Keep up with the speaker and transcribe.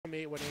from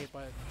 818,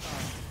 but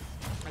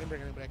I didn't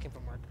bring anybody. I came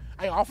from work.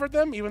 I offered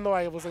them, even though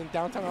I was in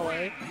downtown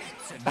LA.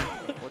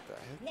 What the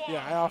heck?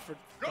 Yeah, I offered.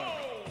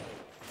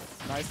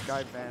 Nice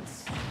guy,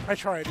 Vance. I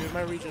try, dude.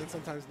 My region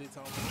sometimes needs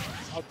help.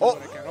 I'll do Oh.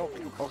 what I can.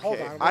 Okay, Okay, hold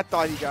on. I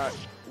thought he got.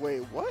 Wait,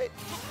 what?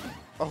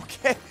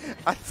 Okay,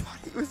 I thought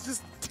he was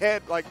just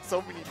dead like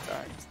so many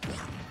times.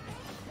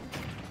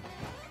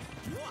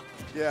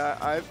 Yeah,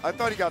 I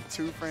thought he got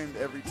 2 framed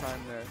every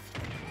time there.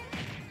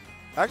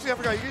 Actually, I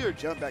forgot you get your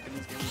jump back in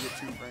this game. You get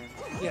 2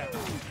 frames. Yeah.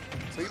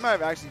 So you might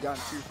have actually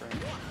gotten 2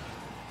 frames.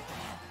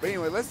 But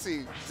anyway, let's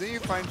see. Zenyou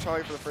find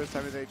Charlie for the first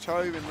time today.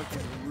 Charlie been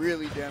looking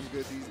really damn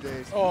good these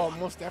days. Oh,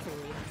 most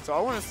definitely. So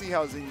I want to see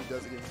how Zenyou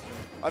does against him.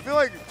 I feel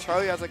like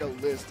Charlie has like a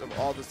list of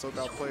all the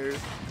SoCal players,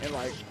 and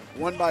like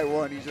one by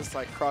one, he's just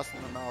like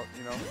crossing them out,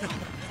 you know?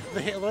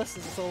 The hit list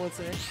is so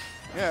insane.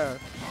 Yeah.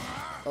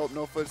 Oh,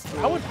 no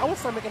footstool. I would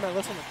start making that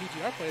list on the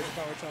PGR players if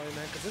I were Charlie,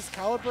 man, because this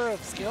caliber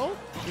of skill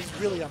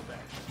is really up there.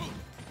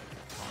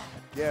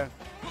 Yeah.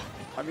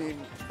 I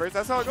mean, first,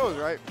 that's how it goes,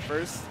 right?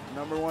 First,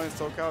 #1 is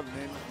SoCal, and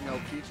then, you know,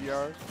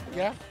 PGR.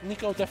 Yeah,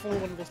 Nico definitely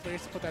one of those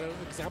players to put that as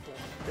an example.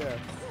 Yeah.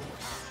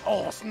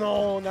 Oh,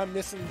 no, not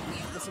missing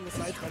the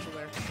side special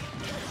there.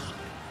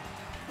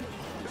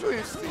 It's really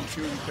interesting,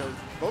 too, because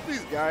both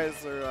these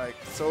guys are, like,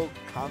 so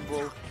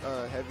combo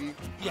heavy.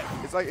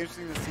 Yeah. It's, like,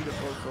 interesting to see them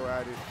both go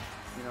at it,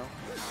 you know?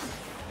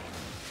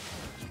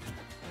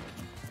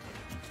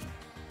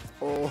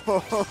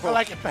 Oh. I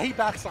like it, but he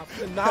backs off.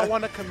 Did not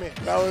want to commit.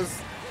 That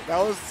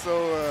was so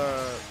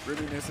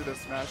reminiscent of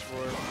Smash 4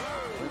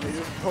 when they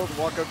just both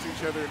walk up to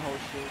each other and hold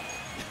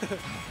shield.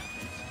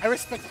 I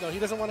respect it though. He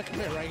doesn't want to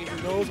commit, right? He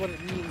knows what it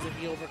means if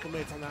he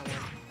overcommits on that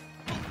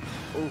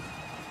one. Ooh,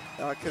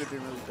 that could have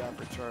been really bad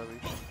for Charlie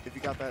if he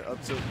got that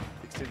up tilt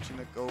extension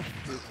to go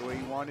the way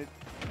he wanted.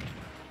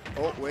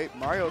 Oh wait,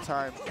 Mario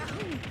time.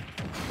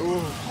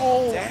 Ooh,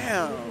 oh,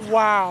 damn!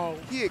 Wow,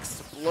 he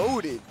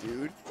exploded,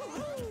 dude.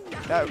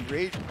 That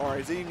rage. All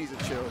right, Zenyou needs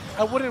to chill.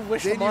 I wouldn't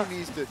wish him. Zenyou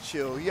needs to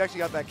chill. He actually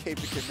got that cape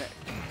to connect.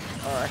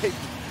 All right,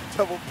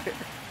 double pair.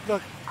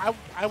 Look,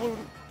 I would.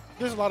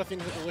 There's a lot of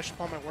things I could wish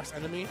upon my worst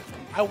enemy.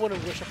 I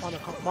wouldn't wish upon a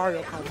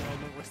Mario combo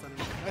on my worst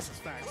enemy. That's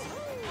just facts.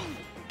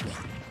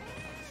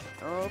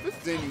 Oh, if it's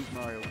Zenyou's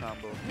Mario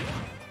combo.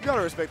 You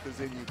gotta respect the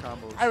Zenyou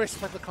combos. I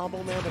respect the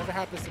combo, man, but if it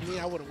happens to me,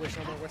 I wouldn't wish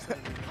on my worst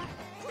enemy.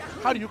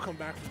 How do you come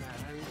back from that?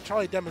 I mean,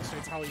 Charlie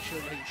demonstrates how he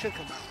should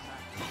come back from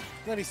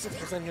that.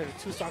 96% here,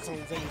 2 stocks on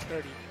Zenyou's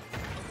 30.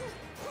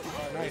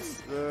 Oh,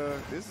 nice.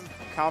 This is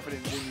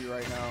confident Zenyou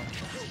right now.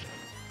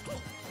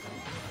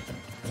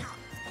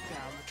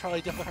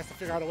 Charlie definitely has to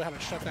figure out a way how to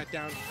shut that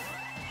down.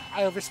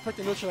 I respect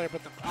the neutral there,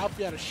 but the up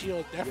out of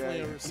shield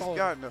definitely a solid. He's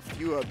gotten a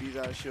few up B's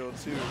out of shield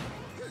too.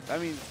 That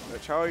means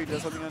Charlie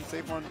does something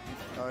unsafe on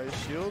his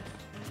shield,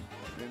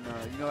 then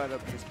you know that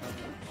up B is coming.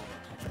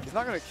 He's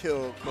not gonna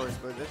kill, of course,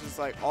 but that's just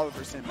like all the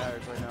percent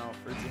matters right now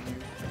for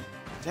Zenyou.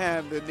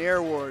 Damn, the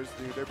Nair Wars,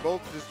 dude. They're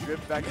both just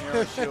drift back in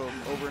their shield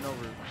over and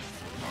over.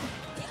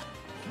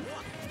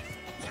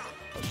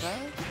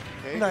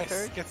 Okay,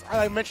 nice.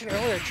 I mentioned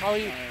earlier,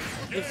 Charlie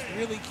is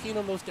really keen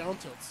on those down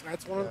tilts.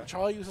 That's one of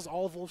Charlie uses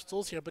all of those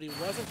tools here, but he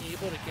wasn't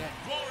able to get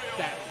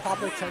that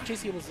proper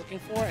touches he was looking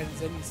for, and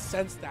then he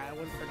sensed that and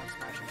went for an up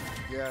smash.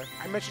 Yeah.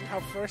 I mentioned how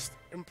first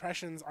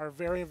impressions are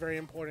very, very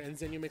important, and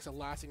Zenyou makes a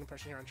lasting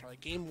impression here on Charlie.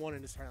 Game 1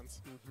 in his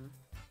hands.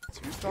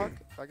 2 stock,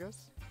 I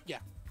guess? Yeah.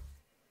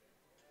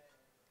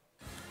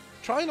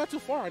 Charlie not too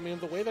far. I mean,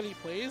 the way that he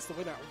plays, the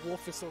way that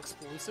Wolf is so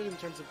explosive in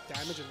terms of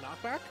damage and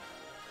knockback,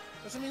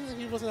 doesn't mean that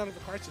he wasn't out of the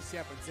cards just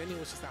yet, but Zenyou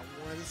was just that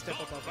one step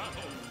above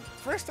him.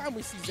 First time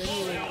we see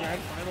Zenyou in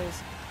Grand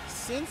Finals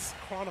since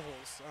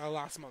Chronicles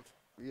last month.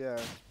 Yeah.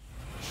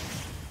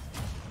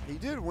 He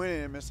did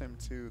win in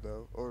MSM too,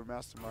 though, over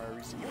Master Mario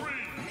recently.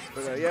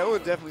 But yeah, it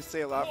would definitely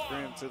say a lot for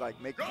him to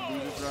like make the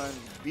losers run,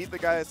 beat the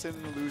guy that's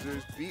sending the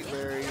losers, beat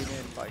Larry, and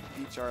then like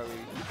beat Charlie.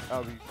 That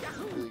would be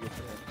really good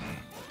for him.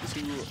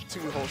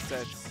 Two whole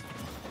sets.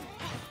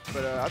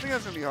 But I think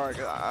that's gonna be hard.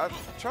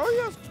 Charlie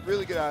has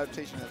really good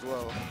adaptation as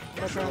well.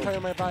 I'm not trying to tell you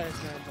my bias,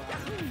 man,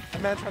 but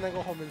a man trying to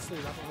go home and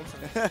sleep. That's what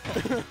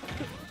I'm saying.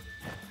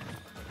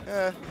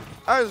 Yeah,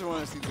 I just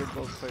want to see them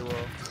both play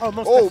well. Oh,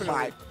 most definitely.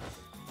 My!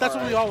 That's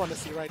what we all want to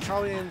see, right?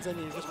 Charlie and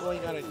Zenyou just going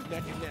at it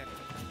neck and neck.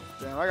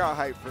 Damn, I got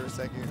hyped for a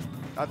second.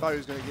 I thought he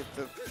was gonna get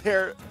the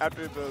pair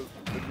after the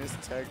missed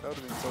tech. That would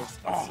have been so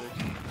sick.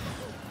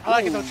 I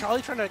like it though.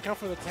 Charlie trying to account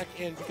for the tech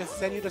in because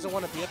Zenyou doesn't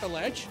want to be at the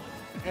ledge,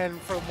 and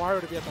for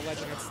Mario to be at the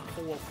ledge against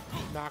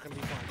Wolf, not gonna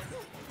be fun.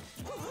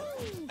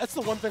 That's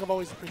the one thing I've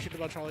always appreciated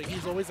about Charlie.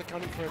 He's always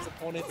accounting for his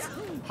opponents,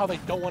 how they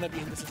don't want to be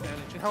in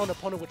disadvantage, and how an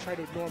opponent would try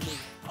to normally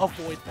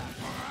avoid that.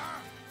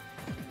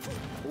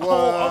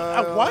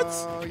 Whoa!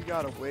 What? You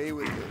got away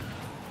with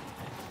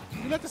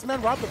it. You let this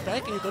man rob the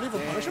bank and you don't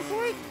even punish him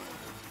for it?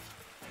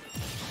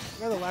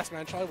 Nevertheless,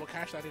 man, Charlie will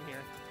cash that in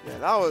here. Yeah,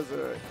 that was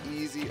an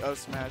easy up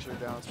smash or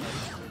down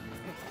smash.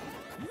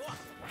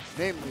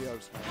 Namely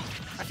up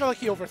smash. I feel like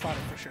he overthought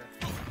it for sure.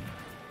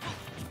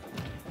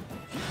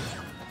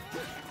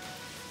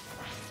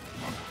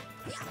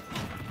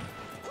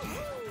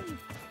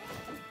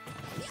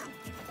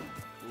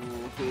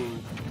 Ooh,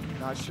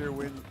 not sure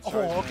when.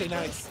 Oh, okay,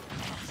 nice.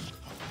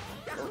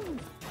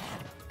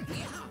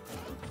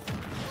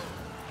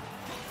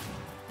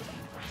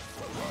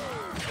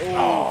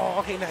 Oh,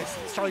 okay,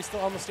 nice. Charlie's still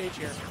on the stage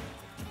here.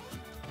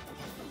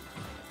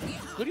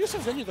 Good use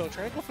of Zenyou though,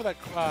 trying to go for that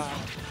kind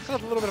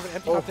of a little bit of an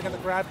empty hop to get the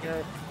grab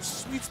here.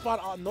 Sweet spot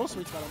on, no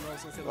sweet spot on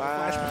those.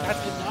 Flash, but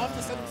that's enough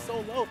to send him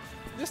so low.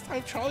 This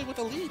time Charlie with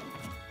the lead.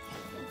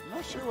 I'm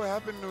not sure what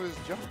happened to his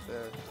jump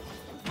there.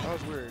 That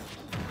was weird.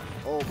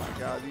 Oh my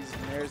god, these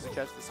nairs to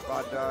catch the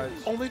spot dodge.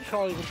 Only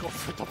Charlie would go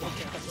for double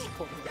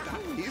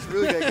jump. He's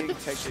really good at getting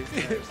tech chase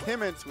nairs.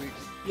 Him and Tweaks.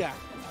 Yeah.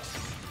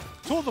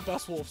 Two of the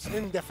best wolves,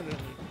 indefinitely.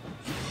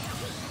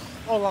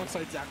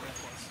 Alongside Zachary,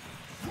 of course.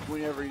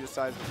 Whenever he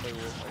decides to play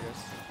wolf, I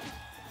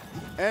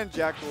guess. And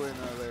Jackal and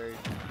Larry.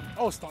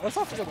 Oh, let's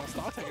not forget about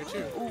Stock Tiger,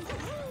 too. Ooh.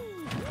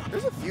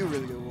 There's a few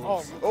really good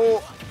wolves.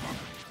 Oh.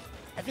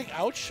 I think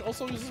Ouch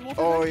also uses wolf.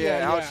 Oh,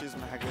 yeah, Ouch is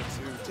mega,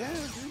 too. Damn,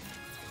 dude.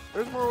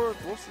 There's more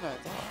wolves than I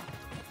thought.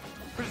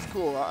 Which is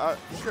cool.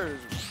 This character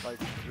is like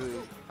really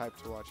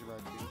hyped to watch it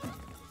back, too.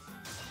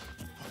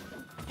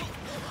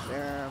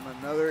 Damn,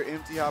 another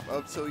empty hop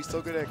up, so he's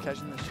so good at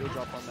catching the shield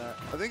drop on that.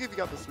 I think if he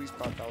got the sweet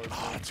spot, that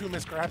was two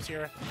missed grabs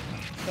here.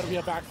 That'll be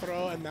a back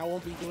throw, and that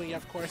won't be doing,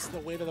 of course, the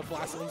weight of the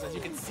blossoms, as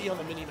you can see on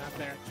the mini-map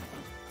there.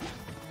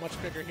 Much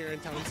bigger here in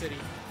Town City.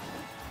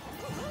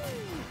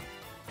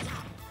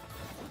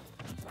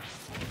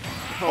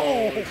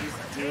 Oh,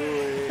 just do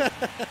it.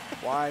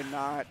 Why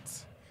not?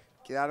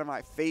 Get out of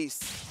my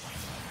face.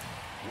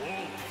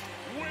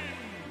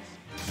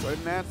 What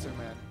an answer,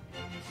 man.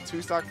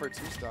 2-stock for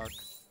 2-stock.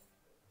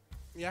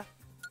 Yeah.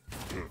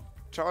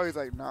 Charlie's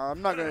like, nah,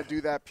 I'm not going to do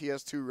that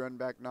PS2 run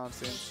back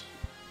nonsense.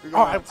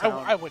 Oh,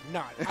 I would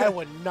not. I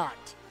would not.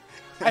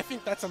 I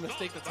think that's a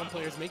mistake that some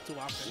players make too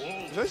often.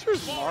 Especially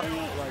with Mario,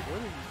 like,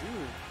 what did you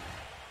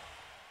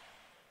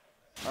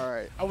do? All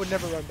right. I would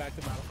never run back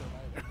to Battlefield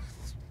either.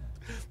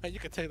 Man, you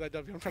can take that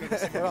W. I'm trying to go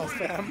somewhere else,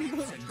 fam.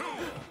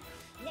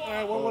 All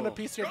right, 1-1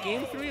 apiece here.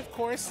 Game 3, of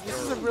course. This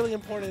is a really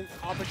important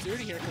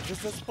opportunity here because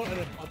this does put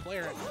a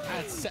player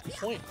at set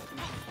point.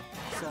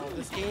 So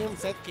this game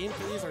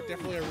 3s are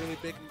definitely a really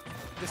big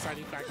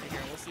deciding factor here.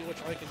 We'll see what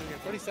Charlie can do here.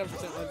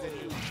 37% on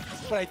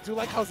Zenyou. But I do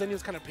like how Zenyou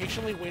is kind of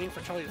patiently waiting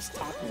for Charlie to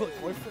stop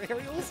going for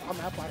aerials on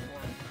that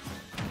platform.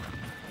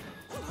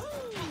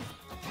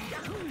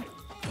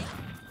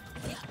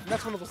 And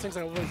that's one of those things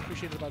I always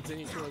appreciated about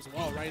Zenyou too as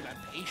well, right? That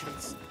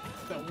patience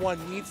that one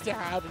needs to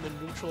have in the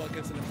neutral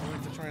against an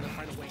opponent to try to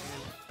find a way in.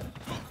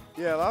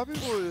 Yeah, a lot of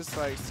people just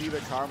like see the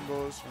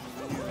combos from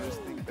Zenyou and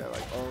just think that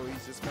like, oh,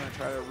 he's just gonna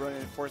try to run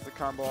and force the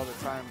combo all the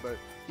time, but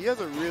he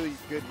has a really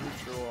good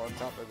neutral on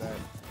top of that.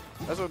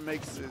 That's what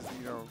makes his,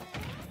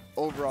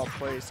 overall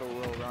play so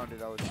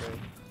well-rounded, I would say.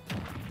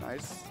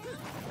 Nice.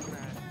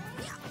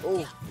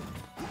 Oh,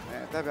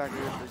 man, that back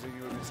air for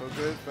Zenyou would be so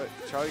good, but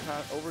Charlie kind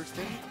of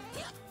overextended.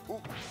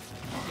 Ooh.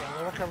 Yeah,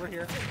 no recover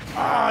here.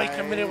 Ah, he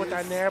committed with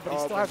that nair, but he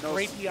still has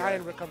great DI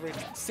and recovery.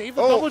 Save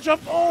the double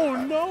jump. Oh,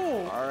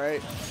 no. All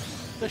right.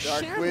 The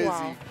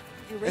ShamWow.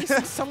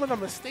 Erasing some of the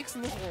mistakes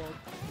in this world.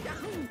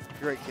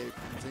 Great cape.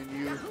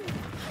 Zenyou.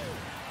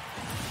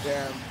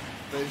 Damn.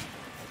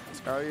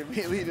 Charlie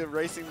immediately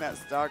erasing that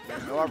stock.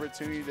 Man. No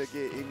opportunity to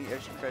get any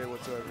extra credit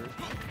whatsoever.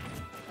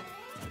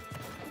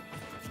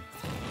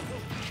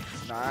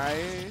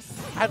 Nice.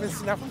 I haven't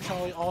seen that from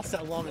Charlie all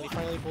set long, and he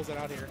finally pulls it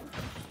out here.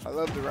 I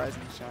love the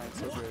Rising Shine,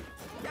 so good.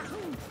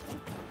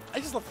 I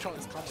just love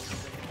Charlie's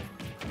combos.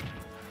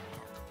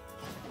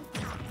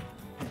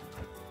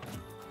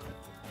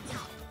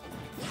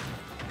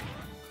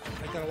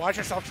 You gotta watch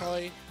yourself,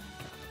 Charlie.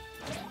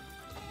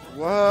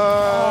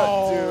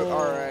 What? Dude,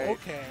 alright.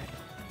 Okay.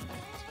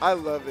 I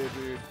love it,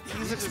 dude.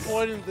 He's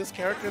exploiting this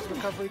character's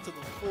recovery to the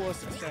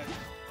fullest extent.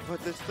 But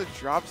it's the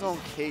drop zone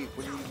cape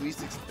when you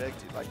least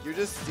expect it. Like, you're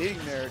just sitting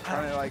there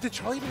trying to, like... Did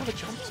Charlie even have a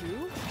jump,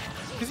 too?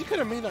 Because he could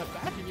have made that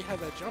back if he had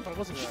that jump. I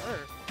wasn't sure.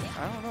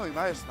 I don't know. He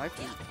might have sniped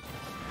it.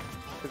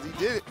 Because he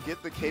did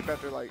get the cape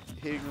after, like,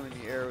 hitting him in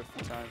the air a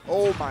few times.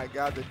 Oh, my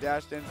God. The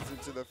dash dance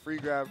into the free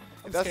grab.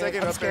 I'm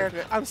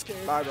scared. I'm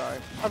scared. Bye-bye.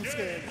 I'm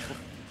scared.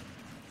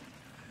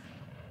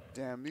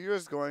 Damn, you're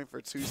just going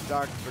for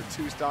 2-stock for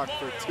 2-stock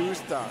for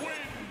 2-stock.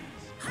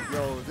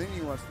 Yo, then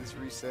he wants this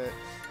reset.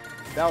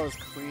 That was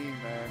clean,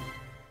 man.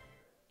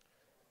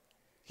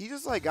 He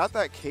just like got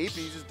that cape and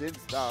he just didn't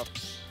stop.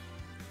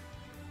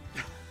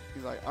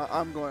 He's like,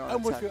 I'm going on.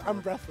 I'm with you. I'm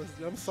breathless,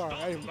 dude. I'm sorry.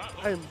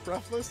 I am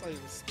breathless. I am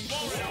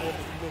speechless. I am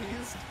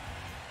amazed.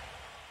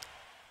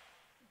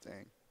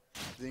 Dang.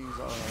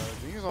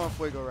 Zenyou's on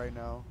Fuego right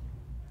now.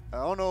 I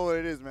don't know what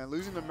it is, man.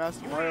 Losing to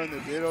Master Mario in the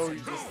Ditto,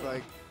 he's just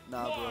like,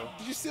 nah, bro.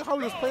 Did you see how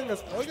he was playing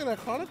as Elegant at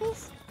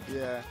Chronicles?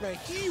 Yeah. Man,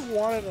 he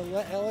wanted to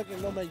let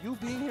Elegant know, man, you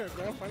being here at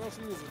Grand Finals is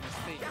a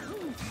mistake.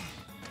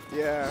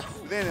 Yeah.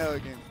 Then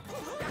Elegant.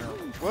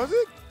 Was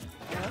it?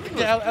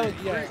 Yeah,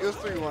 it was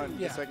 3-1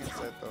 the second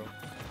set, though.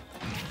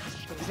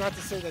 But it's not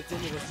to say that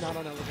Zenyou was not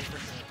on Elegant for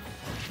sure.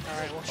 All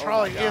right, well,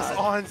 Charlie is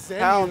on Zenyou.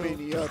 How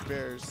many up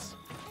airs?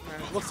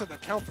 Man, it looks like the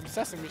count from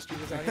Sesame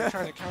Street is out here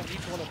trying to count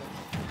each one of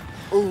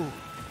them. Ooh.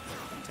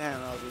 Damn,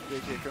 that was a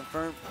big hit.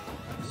 Confirmed.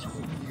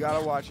 You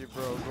gotta watch it,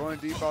 bro. Going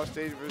deep off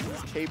stage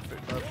versus Cape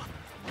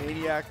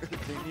Maniac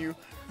Zenyou.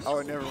 I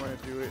would never want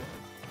to do it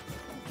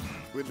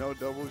with no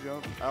double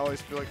jump. I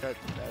always feel like that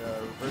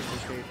reversal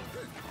Cape.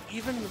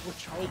 Even with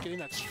Charlie getting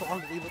that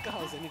strong lead, look at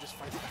how Zenyou just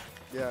fights back.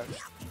 Yeah.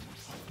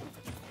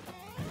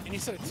 And you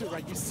said it too,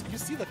 right? You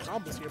see the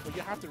combos here, but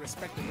you have to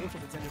respect the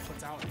neutral that Zenyou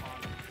puts out on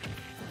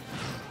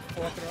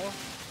forward throw.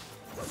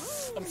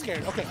 I'm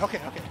scared. Okay.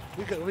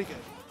 We good.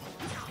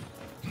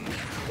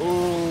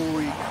 Oh,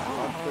 he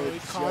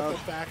caught the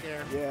back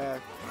air. Yeah.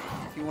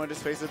 He wanted to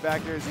space the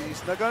back air. He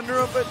snuck under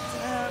him, but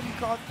damn, he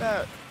caught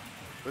that.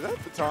 Was that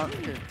the taunt?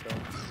 I can't tell.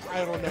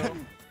 I don't know.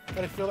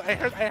 But I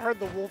heard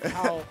the wolf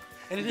howl,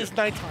 and it is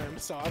nighttime,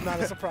 so I'm not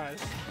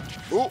surprised.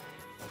 Ooh.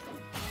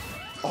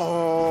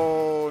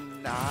 Oh,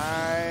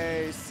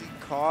 nice. He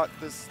caught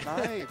the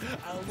snipe.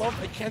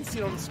 I can't see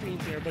it on the screen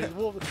here, but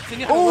Zenyou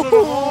had a little,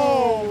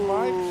 oh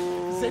my.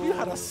 Zenyou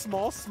had a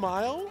small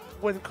smile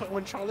when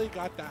Charlie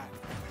got that.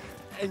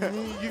 And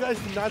you guys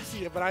did not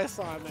see it, but I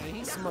saw it, man.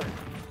 He smirked.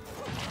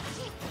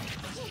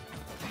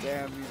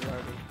 Damn, these guys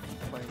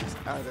are playing this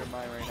out of their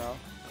mind right now.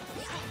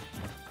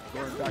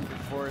 Going back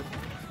and forth.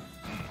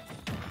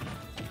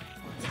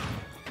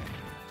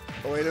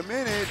 Oh, wait a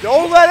minute.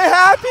 Don't let it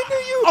happen to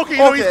you. Okay,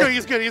 no,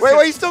 he's good.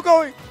 Wait, he's still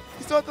going.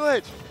 He's still at the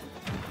ledge.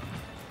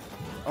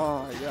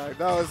 Oh, my God.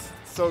 That was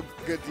so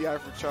good DI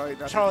for Charlie.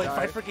 Charlie,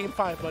 fight for game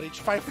 5, buddy.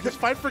 Just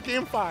fight for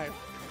game 5.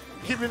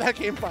 Give me that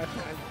game 5,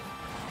 man.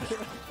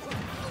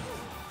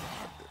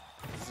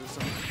 Is there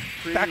some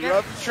pretty Back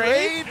rough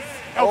trades?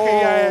 Okay,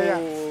 yeah.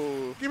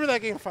 Give me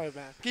that game 5,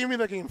 man. Give me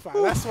the game 5.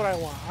 That's what I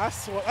want.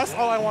 That's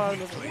all I want in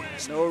this game.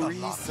 No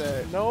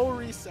reset. No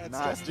resets.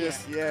 Not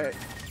just yet.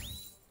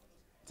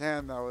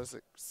 Damn, that was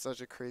such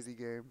a crazy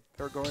game.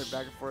 They're going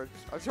back and forth.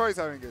 I'm sure he's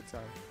having a good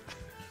time.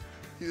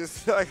 He's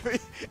just like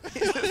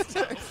he's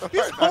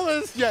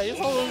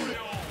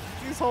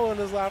holding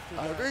his laughter.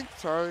 I think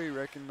Charlie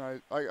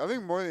recognized. I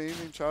think more than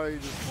anything, Charlie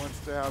just wants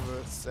to have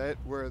a set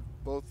where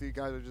both of you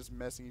guys are just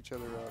messing each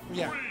other up.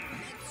 Yeah.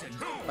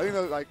 I think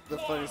that's like the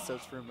funniest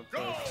sets for him to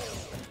play. All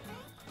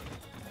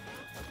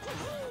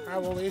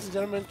right, well, ladies and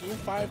gentlemen, game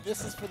 5.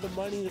 This is for the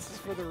money. This is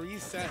for the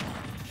reset.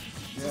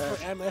 This is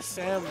for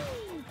MSM.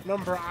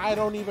 Number, I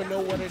don't even know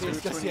what it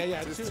is. Just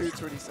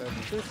 227.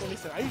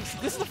 227.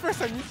 This is the first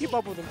time you keep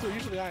up with them, too.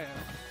 Usually I am.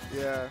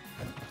 Yeah.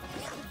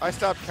 I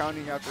stopped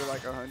counting after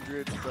like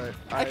 100, but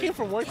I came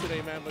from work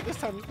today, man, but this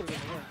time you put it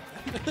in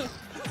work.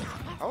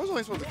 I was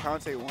only supposed to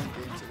commentate one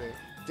game today.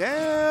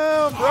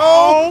 Damn,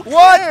 bro! Okay.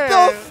 What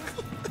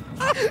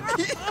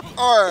the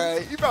All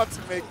right, you about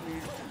to make me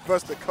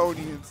bust a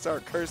Coney and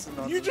start cursing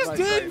on you the just mic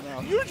did. right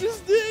now. You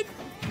just did.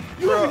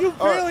 Bro, you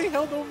barely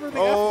held over the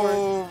F word.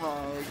 Oh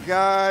my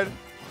God.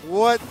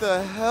 What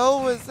the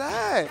hell was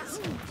that?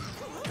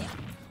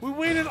 We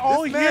waited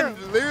all this year. Man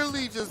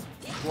literally just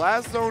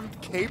blast zone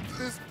caped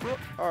this, bro.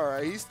 All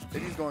right, he's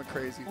going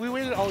crazy. We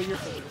waited all year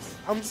for this.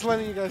 I'm just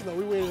letting you guys know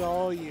we waited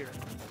all year.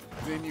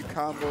 Zenyou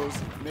combos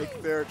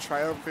make their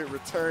triumphant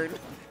return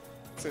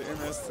to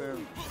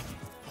MSM.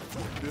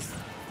 This,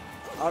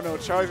 I don't know.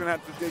 Charlie's gonna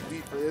have to dig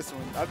deep for this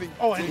one. I think.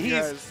 Oh, and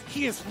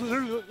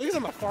he's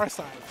on the far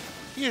side.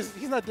 He's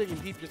not digging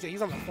deep just yet.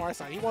 He's on the far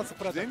side. He wants to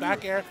put out the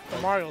back air to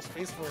Mario's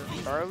face for it.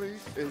 Charlie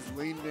is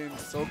leaned in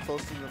so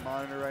close to the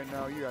monitor right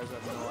now. You guys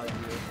have no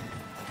idea.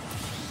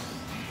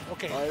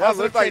 Okay. Right, that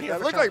looked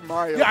like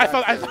Mario. Yeah, I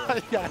thought.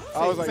 Yeah.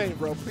 I was like,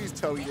 bro, please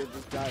tell me you didn't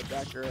just die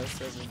back air at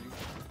 70.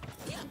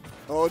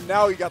 Oh,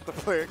 now he got the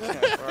player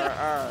camp. All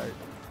right.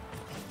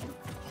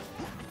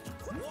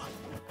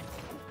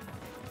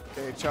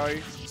 Okay,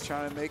 Charlie, he's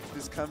trying to make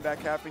this comeback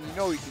happen. You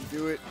know he can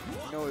do it.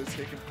 You know his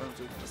hit confirms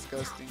are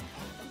disgusting.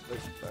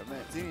 But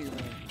man, Zenyou,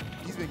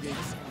 he's been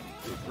getting some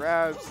big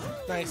grabs.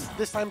 Nice.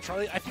 This time,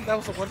 Charlie, I think that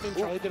was the one thing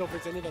Charlie did over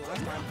Zenyou the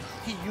last time.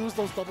 He used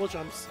those double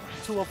jumps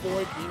to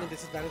avoid being in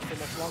disadvantage for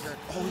much longer.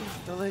 Oh,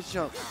 the ledge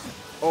jump.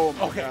 Oh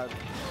my God.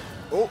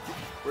 Oh,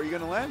 where are you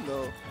gonna land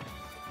though?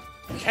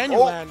 Can you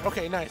land?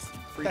 Okay, nice.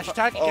 Dash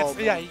attack.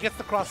 He gets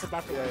the cross up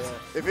afterwards.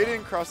 Yeah. If it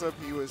didn't cross up,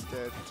 he was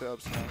dead to up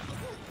smash.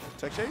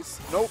 Tech chase?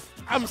 Nope.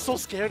 I'm so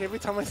scared every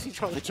time I see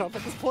Charlie jump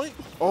at this point.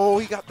 Oh,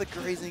 he got the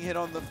grazing hit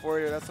on the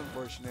forward. That's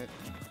unfortunate.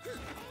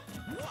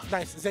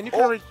 Nice.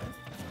 Zenyou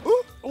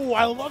Oh,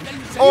 I love that.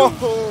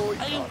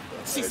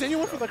 Zenyou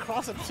went for the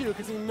cross up too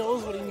because he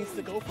knows what he needs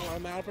to go for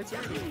on that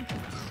opportunity.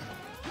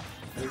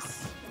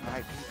 This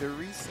might be the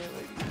reset,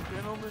 ladies and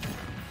gentlemen.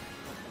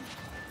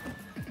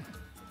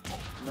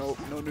 Nope,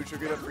 no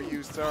neutral get up for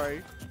you.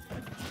 Sorry.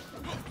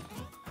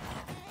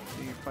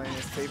 He's playing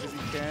as safe as he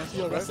can.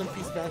 Yo, rest in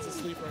peace, Vance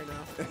asleep right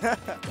now.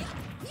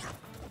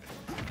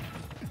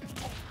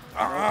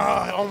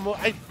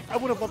 I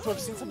would have loved to have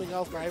seen something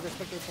else, but I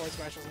respect the forward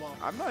smash as well.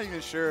 I'm not even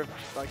sure if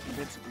he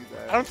meant to do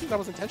that. I don't think that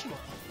was intentional.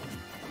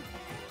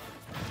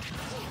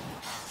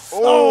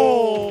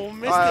 Oh,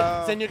 missed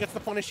it. Zenyou gets the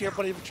punish here,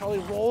 but Charlie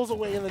rolls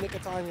away in the nick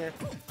of time here.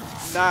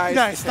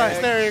 Nice.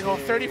 There you go.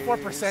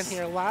 34%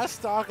 here. Last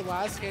stock,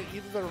 last hit,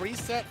 either the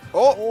reset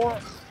or...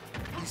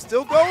 He's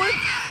still going?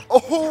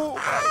 Oh,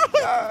 my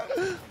God.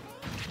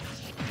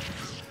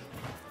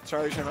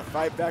 Charlie trying to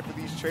fight back, but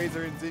these trades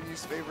are in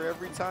Zenyou's favor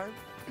every time.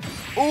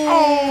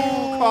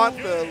 Ooh, caught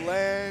the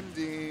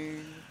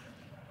landing.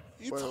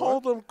 You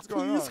told him,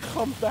 please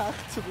come back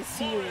to the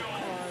scene.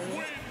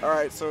 All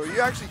right, so you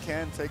actually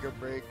can take a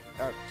break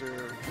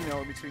after, you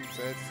know, in between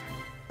sets.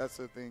 That's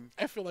the thing.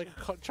 I feel like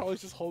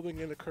Charlie's just holding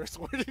in a curse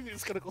word and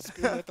he's going to go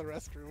scream at the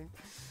restroom.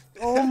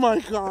 Oh, my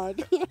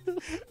God.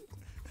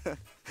 I'm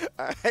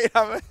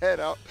going to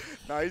head out.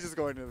 No, he's just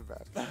going to the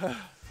bathroom.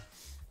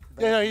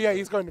 Yeah,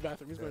 he's going to the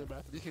bathroom. He's going to the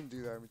bathroom. You can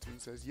do that in between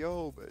sets.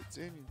 Yo, but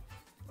Zenyou.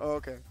 Oh,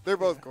 okay. They're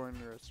both going to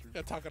the restroom.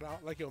 Yeah, talk it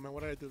out. Like, yo, man,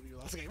 what did I do to you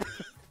last game?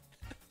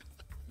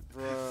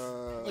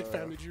 Bruh. Like,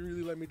 fam, did you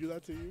really let me do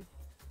that to you?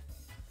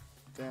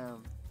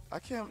 Damn. I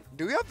can't.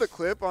 Do we have the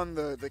clip on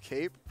the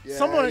cape? Yeah,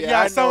 someone,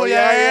 yeah, someone,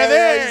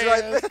 yeah. He's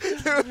right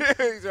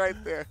there. He's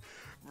right there.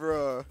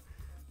 Bruh.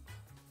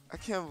 I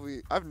can't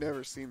believe. I've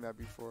never seen that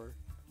before.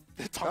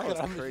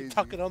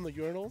 Talking on the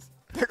urinals?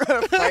 They're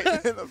going to fight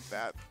in the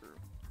bathroom.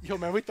 Yo,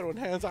 man, we throwing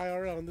hands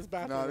IRL in this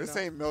bathroom. No, this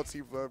ain't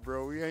melty blood,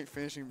 bro. We ain't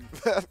finishing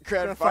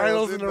grand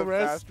finals in the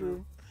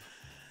restroom.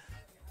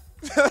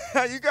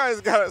 You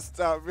guys got to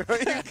stop, bro.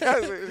 You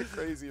guys are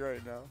crazy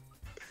right now.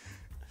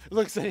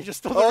 Look, Zenyou just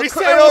stole the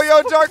reset.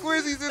 Yo, Dark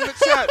Wizzy's in the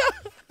chat.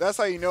 That's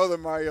how you know the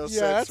Mario sets,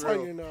 that's bro.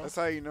 how you know. That's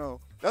how you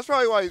know. That's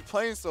probably why he's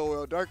playing so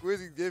well. Dark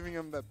Wizzy's giving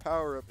him that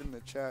power up in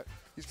the chat.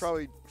 He's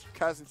probably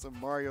casting some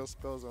Mario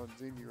spells on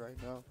Zenyou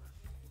right now.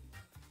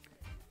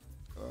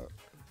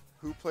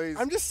 Who plays?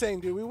 I'm just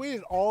saying, dude, we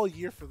waited all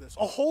year for this.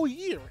 A whole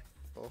year.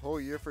 A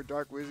whole year for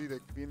Dark Wizzy to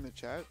be in the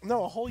chat?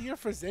 No, a whole year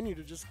for Zenyou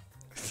to just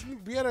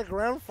be at a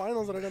grand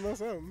finals at an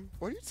MSM.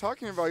 What are you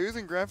talking about? He was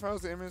in grand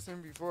finals at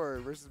MSM before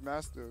versus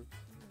Masto.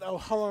 Oh,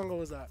 how long ago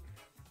was that?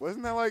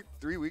 Wasn't that like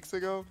 3 weeks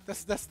ago?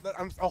 That's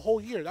a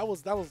whole year. That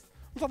was. I'm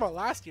talking about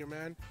last year,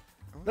 man.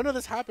 What? None of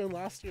this happened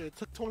last year. It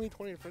took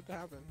 2020 for it to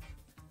happen.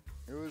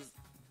 It was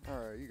all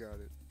right. You got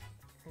it.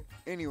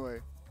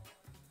 Anyway,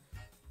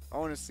 I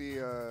want to see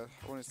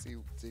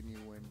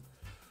Zenyou win.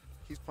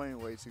 He's playing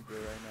way too good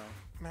right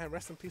now. Man,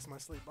 rest in peace, my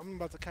sleep. I'm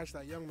about to catch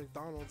that young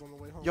McDonald's on the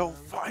way home. Yo, man.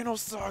 Final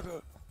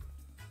Saga.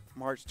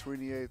 March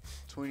 28th,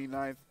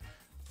 29th.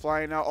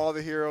 Flying out all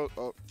the heroes.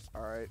 Oh,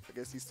 all right. I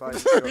guess he's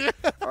sliding.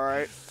 All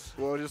right.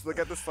 We'll just look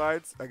at the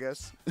slides, I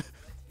guess.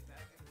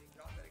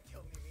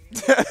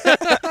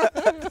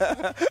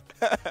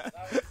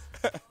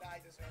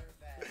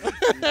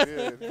 You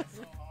did.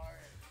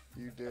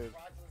 You did.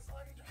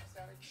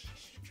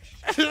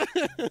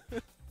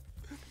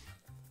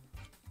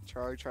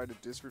 Charlie tried to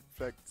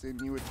disrespect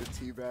Zenyou with the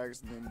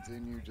teabags, and then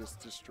Zenyou just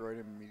destroyed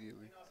him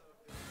immediately.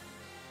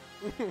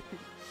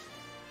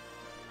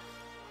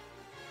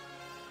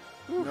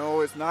 No,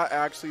 it's not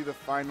actually the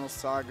final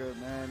saga,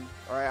 man.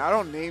 All right, I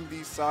don't name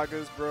these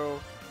sagas, bro.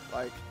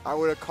 Like, I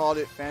would have called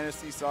it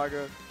Fantasy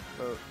Saga,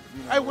 but,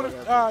 you know, I would have,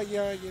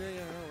 yeah, I would have.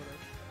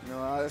 You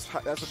know,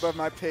 that's above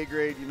my pay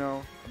grade, you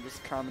know. I'm just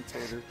a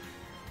commentator.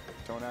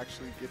 Don't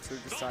actually get to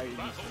decide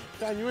anything.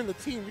 God, you're in the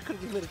team. You could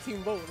have just made a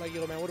team vote. Like,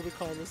 yo, man, what are we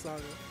calling this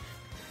saga?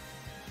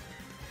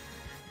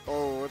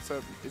 Oh, what's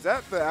up? Is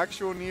that the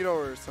actual Nito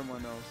or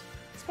someone else?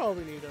 It's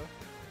probably Nito.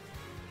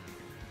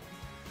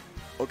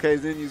 Okay,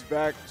 Zenyou's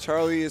back.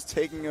 Charlie is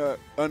taking a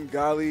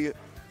ungodly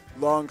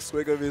long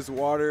swig of his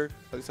water.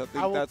 At least I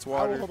think that's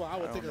water. I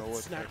will take a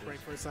snack break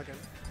for a second.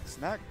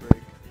 Snack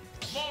break?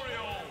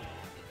 Mario!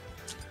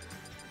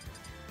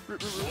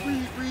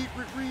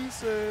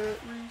 Reset.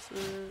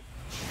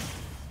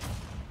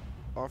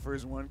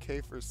 Offers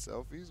 1K for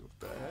selfies? What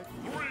the heck?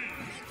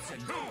 3,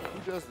 2,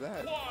 Who does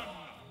that? 1.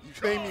 You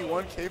pay me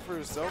 1K for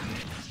a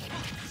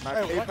selfie? My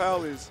Hey,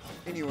 PayPal is...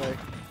 Anyway.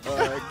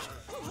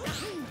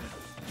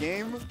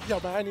 Game? Yo,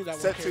 man, I need that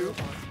Set 1K. 2.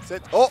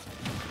 Set...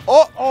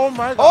 Oh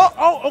my god.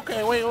 Oh,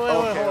 okay, wait, hold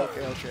on.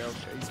 Okay.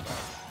 He's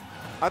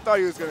fine. I thought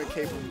he was going to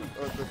cape him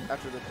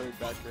after the third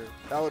back there.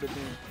 That would have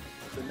been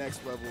the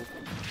next level.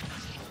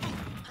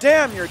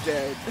 Damn, you're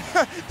dead.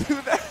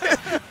 Dude,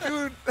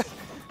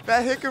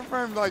 that hit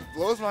confirm like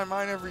blows my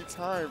mind every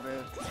time,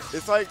 man.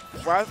 It's like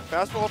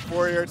fastball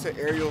forward to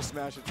aerial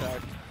smash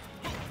attack.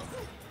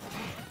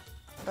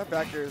 That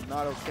back air is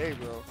not okay,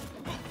 bro.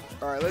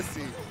 All right, let's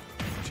see.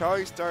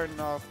 Charlie starting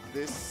off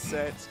this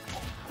set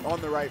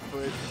on the right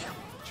foot,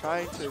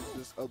 trying to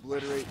just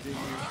obliterate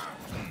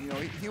Zenyou. You know,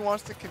 he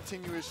wants to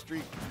continue his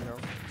streak, you know.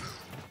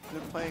 He's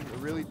been playing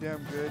really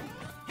damn good.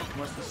 He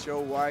wants to show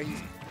why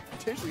he's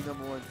potentially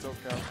 #1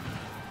 SoCal.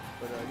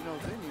 But, you know,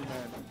 Zenyou,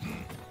 man,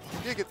 he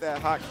did get that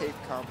hot cape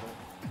combo.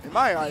 In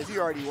my eyes, he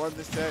already won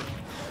this set.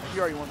 He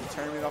already won the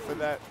tournament off of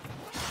that.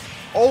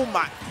 Oh,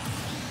 my.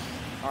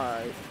 All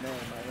right, man,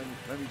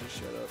 let me just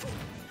shut up.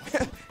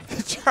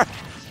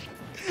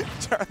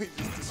 Charlie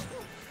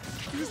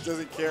he just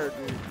doesn't care,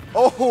 dude.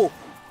 Oh!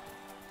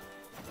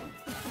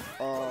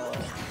 He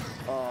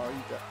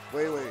died.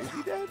 Wait, is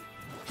he dead?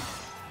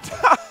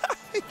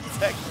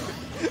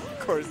 Of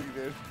course he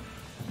did.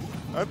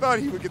 I thought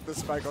he would get the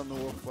spike on the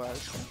wolf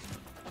flash.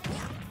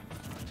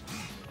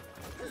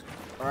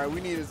 Alright,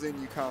 we need a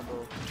Zenyou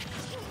combo.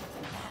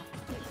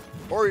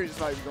 Or he just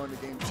might be going to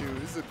game 2.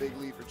 This is a big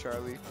lead for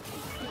Charlie.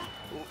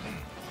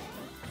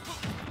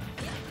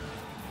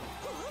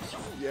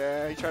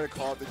 Yeah, he tried to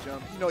call out the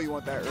jump. You know you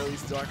want that early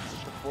stock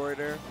with the forward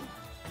air.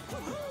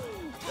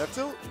 That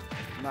tilt,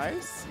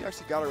 nice. He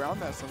actually got around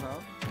that somehow.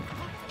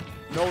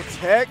 No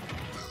tech.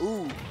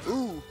 Ooh,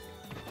 ooh,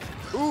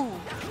 ooh,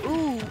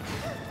 ooh.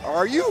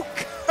 Are you?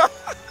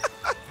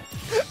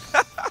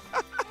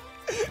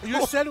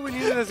 You said we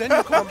needed a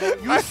Zenyou combo.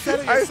 You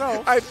said it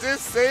yourself. I did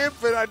say it,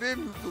 but I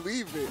didn't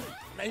believe it.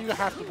 Man, you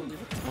have to believe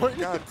it.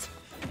 God.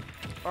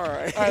 All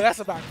right. All right, that's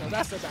a back throw.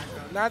 That's a back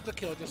throw. Not the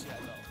kill just yet,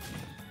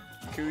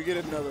 though. Can we get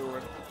another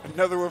one?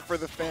 Another one for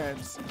the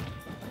fans.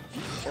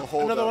 Oh,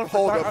 hold Another up, one for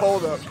hold Dark- up,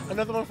 hold up.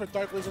 Another one for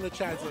Dark Wiz in the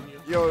chat,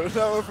 Zenyou. Yo,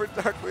 another one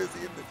for Dark Lizzie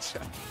in the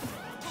chat.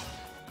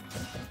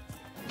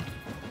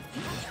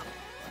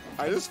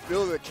 I just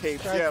feel the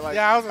cape. Yeah, like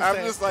Yeah, I was gonna I'm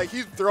say. just like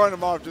he's throwing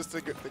him off just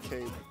to get the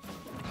cape.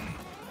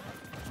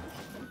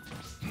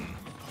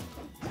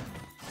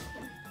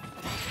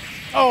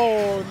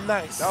 Oh,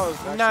 nice. That was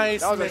actually,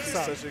 nice that was mix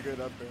actually up. such a good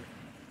up there.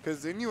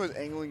 Because Zenyou was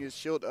angling his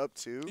shield up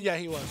too. Yeah,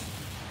 he was.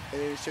 And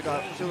then his shield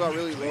got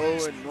really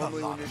low. And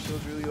normally when your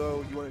shield's really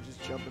low, you want to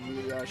just jump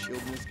immediately out of shield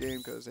in this game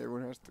because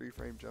everyone has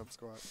 3-frame jump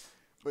squat.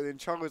 But then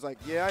Charlie was like,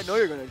 yeah, I know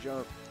you're going to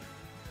jump.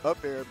 Up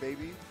there,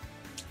 baby.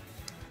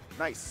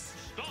 Nice.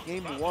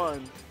 Game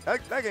 1.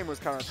 That game was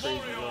kind of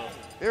crazy, though.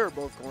 They were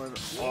both going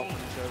off on each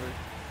other.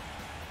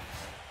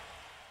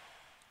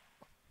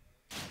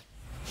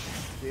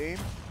 Game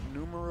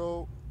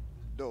numero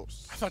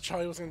dos. I thought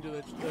Charlie was going to do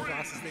the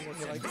glasses thing where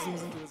he like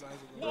zooms into his eyes.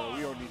 Bro,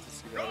 we don't need to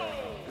see that right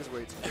now. It's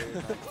way too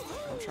late.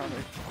 I'm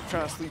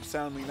trying to sleep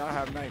soundly, not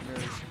have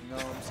nightmares. You know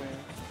what I'm saying?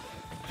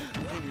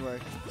 Anyway,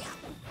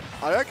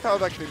 I like how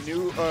like the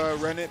new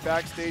Run It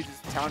backstage is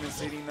town and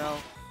city now.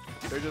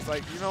 They're just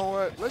like, you know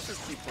what? Let's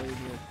just keep playing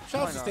here.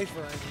 Shout out Why to not? stage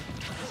variety.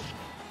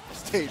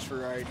 Stage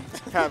variety.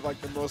 Have like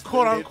the most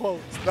Quote limited,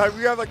 unquote. Like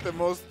we have like the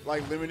most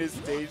like limited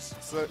stage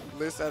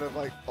list out of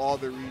like all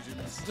the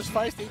regions. Just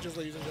 5 stages,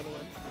 ladies and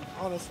gentlemen.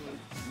 Honestly.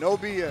 No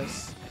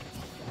BS.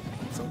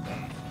 It's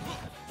okay.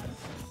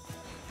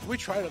 We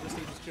tried other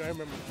stages too, I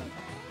remember that.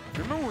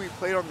 Remember when we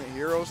played on the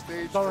hero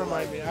stage? Don't for,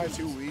 remind like, me. I had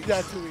 2 weeks.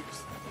 Yeah, 2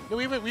 weeks. Yeah,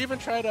 we even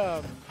tried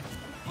what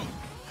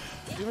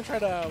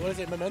is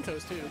it,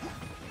 Mementos too.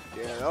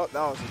 Yeah, that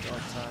was a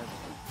dark time.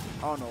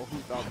 I don't know who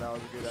thought that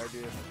was a good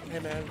idea. Hey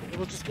man, it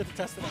was just good to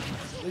test it out.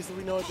 At least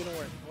we know it didn't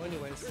work. Well,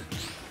 anyways,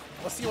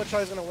 let's see what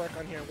Charlie's gonna work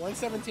on here.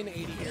 117 to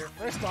 80 here.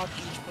 First off,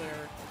 each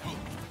player.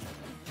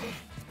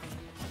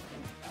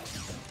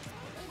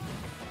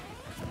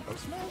 Oh,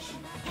 smash.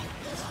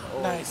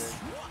 Oh, Nice.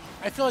 okay.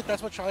 I feel like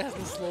that's what Charlie has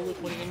been slowly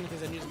putting into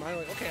Zenyou's mind.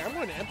 Like, okay, I'm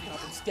going to empty up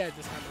instead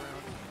this time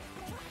around.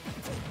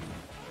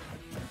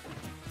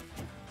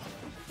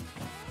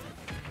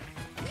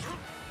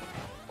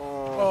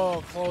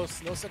 Oh,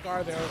 close. No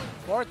cigar there.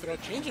 Forward throw,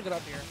 changing it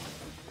up here.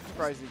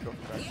 Surprised he go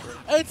for back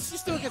there. You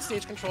still get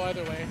stage control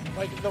either way.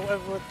 Like, with the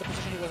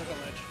position he was at the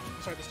ledge.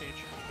 Start the stage.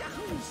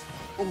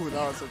 Ooh,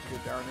 that was such a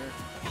good down there.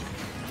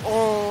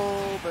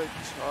 Oh, but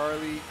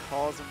Charlie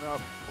calls him out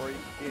before he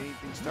can get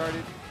anything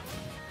started.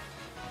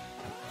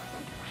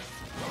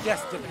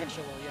 Yes, dip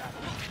extra low, yeah.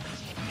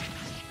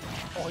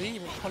 Oh, he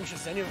even punishes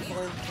Zenyou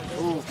for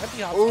Ooh. those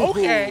empty hops. Ooh,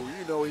 Okay.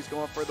 you know he's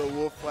going for the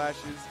wolf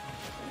flashes.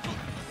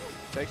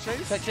 Tech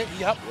chase? That shit,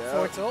 yep. Yeah.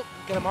 Forward tilt.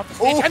 Get him off the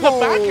stage. And the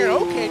back air.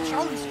 Okay, Ooh.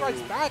 Charlie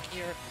strikes back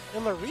here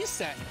in the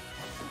reset.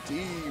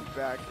 Deep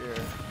back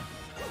air.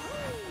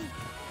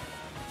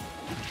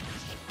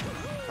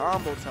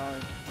 Combo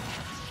time.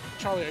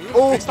 Charlie, are you Oh,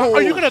 gonna three-stock?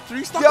 Are you gonna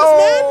 3-stock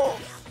Yo!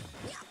 this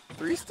man?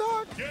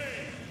 3-stock?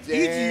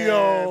 Easy, Damn,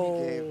 yo.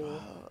 he gave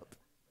up.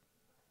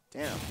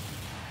 Damn.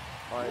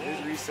 Alright,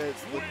 this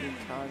reset's looking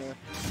kinda.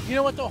 You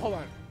know what though? Hold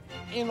on.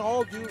 In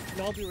all due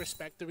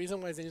respect, the reason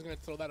why Zenyou's gonna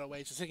throw that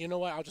away is just like, you know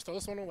what? I'll just throw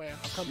this one away.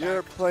 I'll come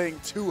You're back. playing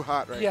too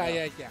hot right now.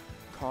 Yeah.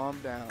 Calm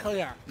down. Oh,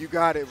 yeah. You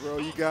got it, bro.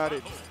 You got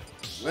it.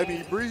 Let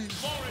me breathe.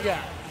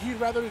 Yeah. He'd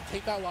rather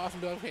take that loss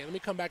and be like, okay, let me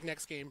come back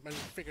next game and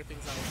figure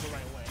things out the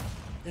right way.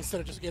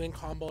 Instead of just getting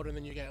comboed and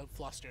then you get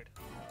flustered.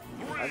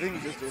 I think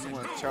he just didn't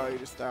want Charlie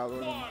to style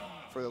on him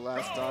for the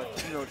last stock.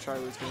 You know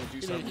Charlie was going to do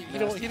You something.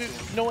 know what? nasty to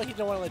him. You know what? He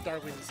didn't want to let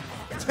Dark Wiz see.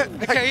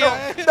 Okay,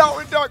 yeah. not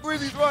when Dark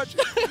Wizzy's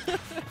watching.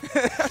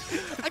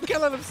 I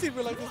can't let him see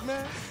me like this,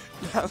 man.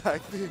 Not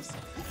like this.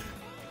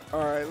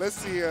 All right, let's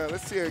see a game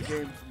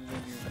from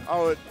Zenyou. I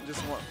would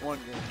just want one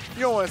game.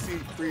 You don't want to see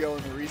 3-0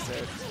 in the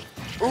reset.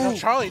 I know Ooh,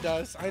 Charlie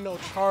does. I know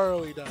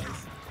Charlie does.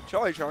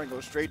 Charlie trying to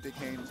go straight to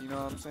Canes. You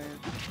know what I'm saying?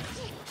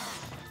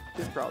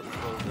 It's probably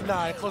close. Right?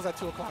 Nah, I close at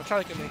 2 o'clock.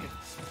 Charlie can make it.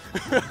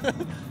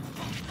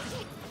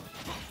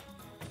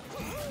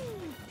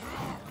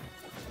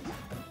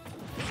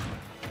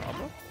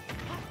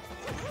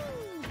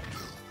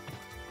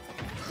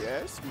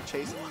 Yes, we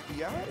chasing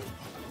BI.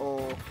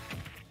 Oh,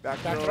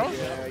 back Back throw. throw?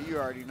 Yeah, you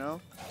already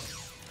know.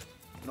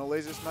 No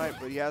laser snipe,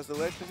 but he has the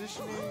ledge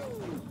positioning.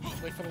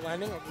 Wait for the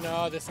landing. Oh,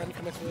 no, this time he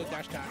commits with a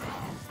dash attack.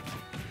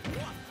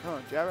 Huh,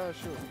 jab out of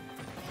shield.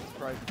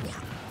 Surprising.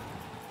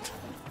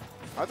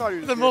 I thought he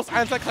was The good. most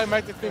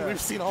anticlimactic thing Yeah.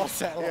 we've seen all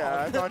set long.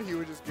 Yeah, I thought he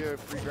would just get a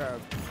free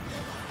grab.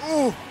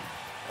 Ooh!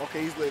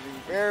 Okay, he's living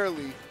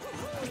barely.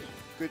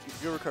 Good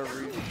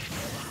recovery.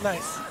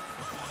 Nice.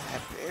 I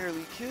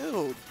barely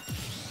killed.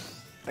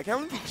 Like, how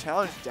would be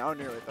challenged down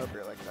there with up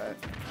air like that?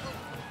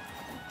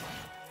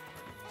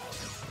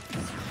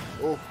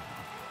 Oh.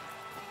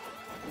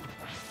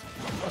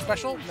 Oh,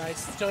 special?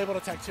 Nice. Still able to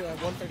tech 2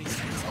 at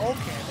 136.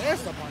 Okay,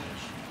 there's the punish.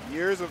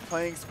 Years of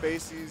playing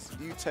Spaceys,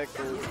 you tech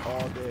those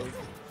all day.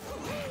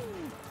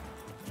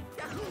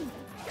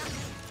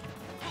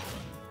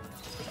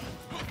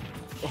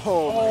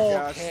 Oh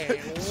my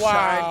Okay, gosh. wow.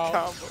 Giant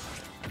combo.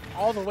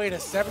 All the way to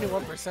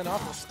 71%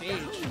 off the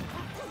stage.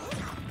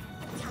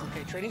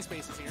 Okay, trading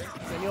spaces here.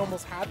 Then you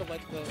almost had the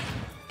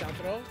down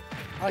throw.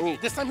 Okay,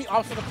 this time he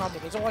opts for the combo.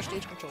 Doesn't want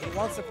stage control. He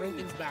wants to bring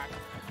things back.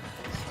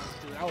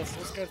 Dude, I was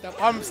so scared of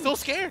that. I'm still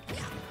scared.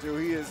 Dude,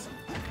 he is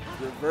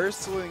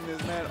reversing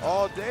this man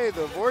all day.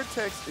 The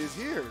vortex is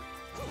here.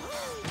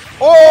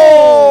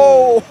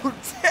 Oh!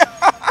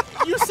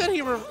 You said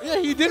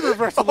he did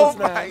reverse this Oh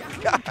man. my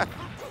god.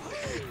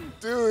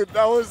 Dude,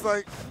 that was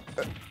like,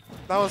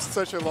 that was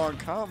such a long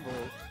combo.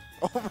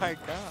 Oh my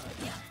god.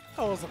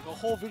 That was like a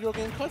whole video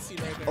game cutscene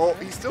right there. Oh,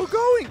 man. he's still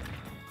going.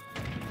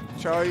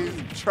 Charlie's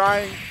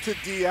trying to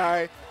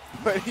DI,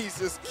 but he's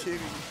just getting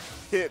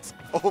hits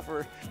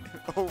over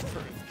and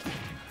over.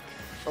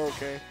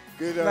 Okay.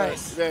 Good,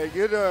 Nice. Yeah,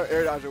 good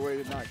air dodge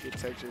away to not get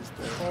tech chase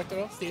there. Forward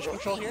throw, stage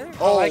control here.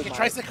 Oh Like it my.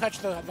 tries to catch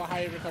the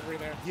high recovery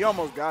there. He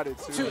almost got it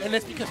too. And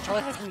it's because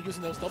Charlie has been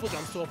using those double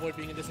jumps to avoid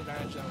being a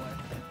disadvantage that way.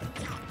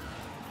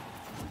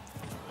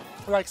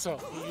 Like so.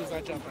 You use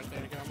that jump right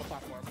there to get on the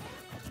platform.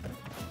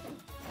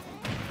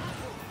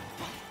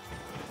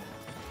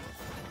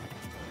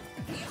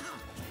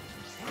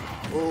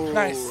 Ooh.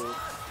 Nice.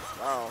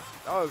 Wow.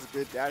 That was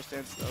good dash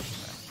dance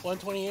stuff,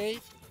 128.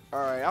 man.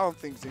 Alright, I don't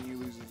think Zenyou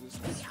loses this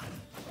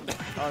one.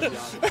 I'll be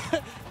honest.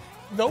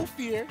 No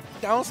fear.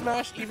 Down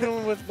smash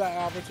even with that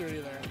opportunity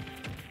there.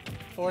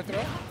 Forward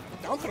throw.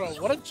 Down throw.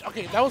 What a...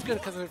 Okay, that was good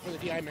because for the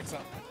DI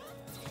mix-up.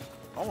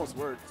 Almost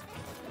worked.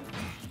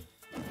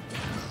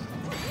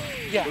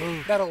 Yeah,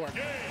 that'll work.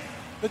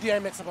 The DI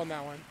mix-up on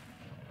that one.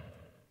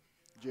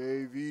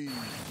 JV.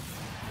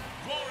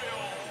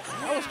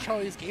 That was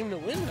Charlie's game to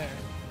win there.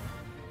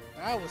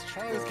 That was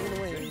Charlie's game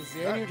to win. And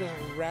Zenyou just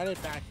ran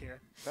it back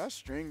here. That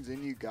string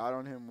Zenyou got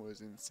on him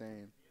was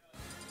insane.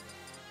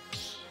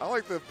 I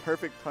like the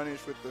perfect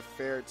punish with the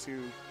fair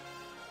too.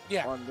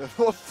 Yeah. On the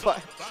whole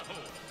fight.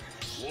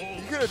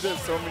 You could have done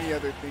so many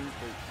other things,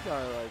 but you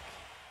gotta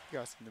you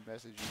gotta send the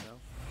message, you know.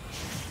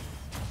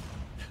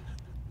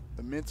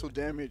 The mental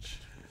damage,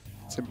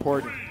 it's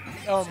important.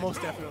 Oh,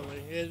 most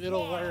definitely.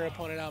 It'll wear your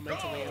opponent out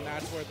mentally, and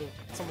that's where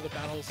some of the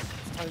battles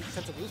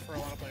tend to lose for a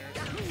lot of players.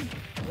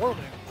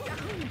 Horribly.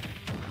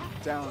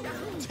 Down there,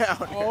 down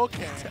there.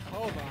 Okay,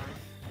 hold on.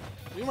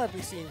 We might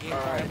be seeing game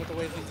 5 with the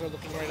way things are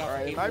looking right off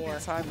Alright, game it might 4.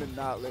 be time to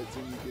not let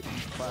Zenyou get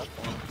these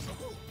platforms.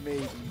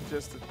 Maybe,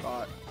 just a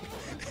thought.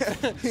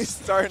 He's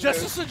starting Just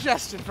to... a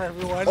suggestion for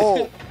everyone.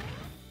 Oh!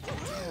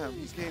 Damn,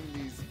 he's getting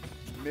these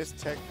missed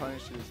tech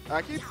punishes.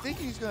 I keep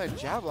thinking he's going to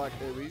jab lock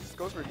there, but he just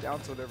goes for down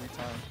tilt every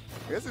time.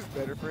 I guess it's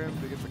better for him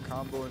to get the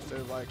combo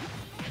instead of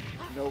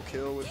no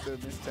kill with the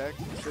missed tech.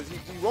 Because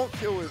he won't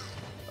kill with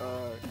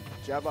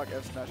jab lock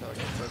F smash at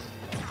 70.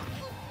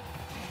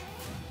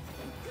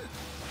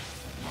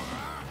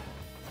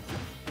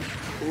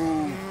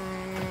 Ooh.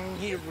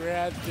 He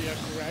read the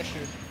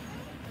aggression.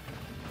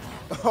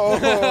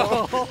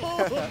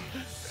 Oh!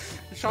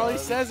 Charlie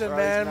says it, Charlie's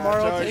man. mad.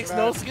 Mario Charlie's takes mad.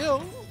 no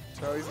skill.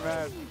 Charlie's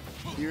mad.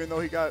 Even though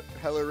he got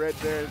hella red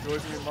there, it's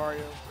always me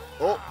Mario.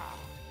 Oh!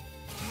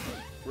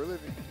 We're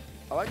living.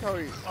 I like how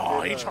he...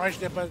 Oh, did, he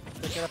charged it, but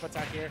the get up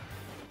attack here.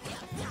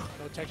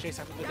 No tech chase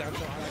after the down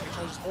throw. I like it.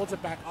 Charlie just holds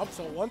it back up,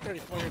 so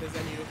 134 here to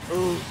Zenyou.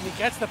 Ooh. And he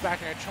gets the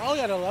back air.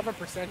 Charlie at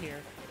 11%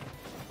 here.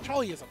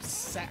 Charlie is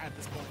upset at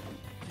this point.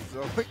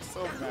 He's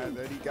so mad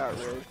that he got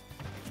red.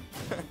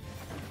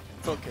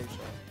 It's okay,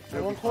 Charlie.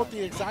 I won't quote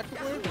the exact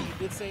word, but he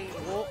did say,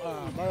 well,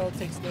 Mario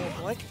takes no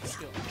blank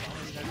skill.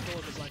 And then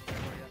pull the blank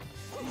for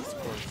you.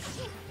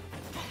 Esports.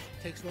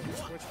 Takes no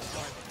esports for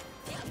fun.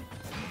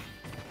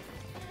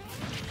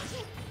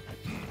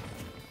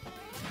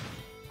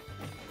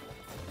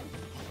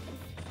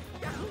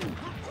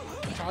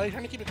 Charlie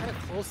trying to keep it kind of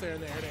close there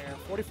in the air.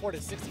 44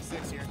 to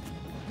 66 here.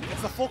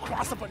 It's the full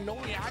cross up, but no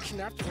reaction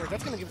afterwards.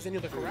 That's going to give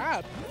Zenyou the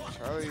grab.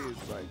 Charlie is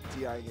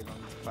DIing it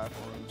on these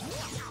platforms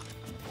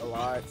a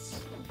lot.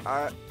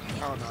 I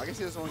don't know. I guess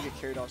he doesn't want to get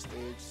carried off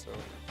stage, so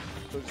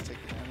he'll just take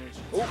the damage.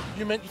 Oh,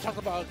 you talk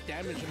about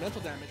damage and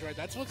mental damage, right?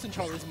 That's what's in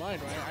Charlie's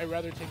mind, right? I'd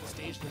rather take the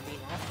stage than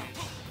being off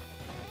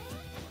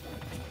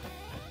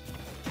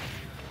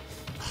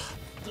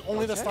stage.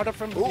 Only the startup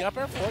from the up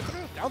air, forward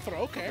throw, down throw,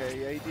 okay.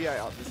 Okay, yeah, he DI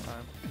out this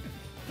time.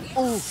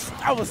 Oof,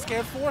 I was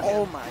scared for him.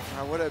 Oh my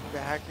god, what a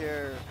back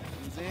air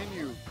from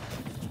Zenyou.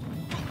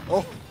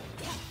 Oh.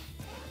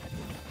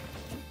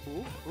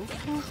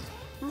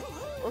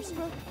 Oh,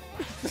 snap.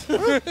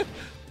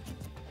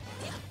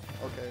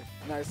 Okay,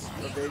 nice,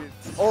 evaded.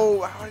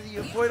 Oh, how did he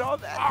avoid all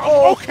that?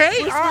 Oh,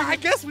 okay, I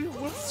guess we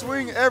will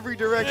swing every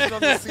direction on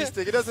the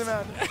C-stick, it doesn't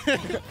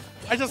matter.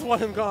 I just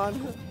want him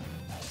gone.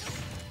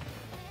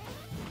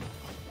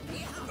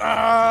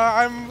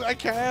 I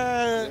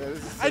can't. Yeah,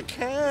 this is I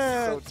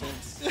can't. so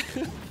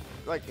tense.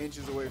 Like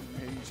inches away from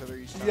hitting each other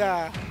each time.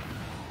 Yeah.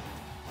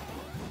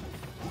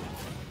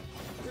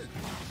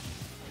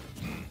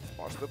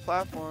 Watch the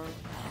platform.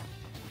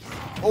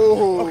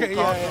 Oh, Okay,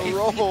 caught yeah, the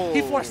roll.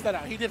 he forced that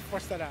out. He did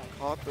force that out.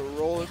 Caught the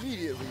roll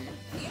immediately.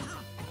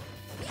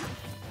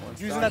 One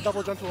Using stock- that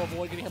double jump to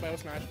avoid getting hit by O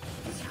smash.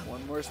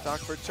 One more stock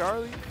for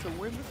Charlie to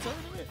win the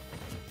tournament.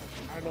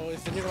 I don't know, is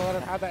Zenyou gonna let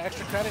him have that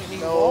extra credit? And he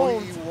No,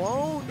 won't. he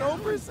won't. No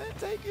percent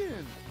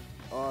taken.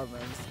 Oh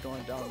man, this is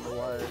going down the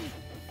wire.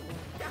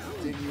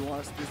 Zenyou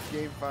wants this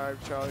game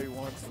 5. Charlie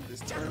wants this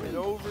tournament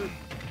over.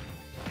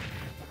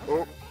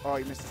 Oh,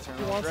 he missed his turn.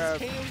 He wants grab.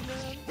 his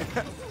KOs,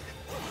 man.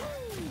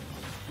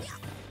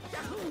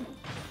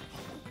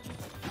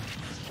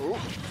 Oh,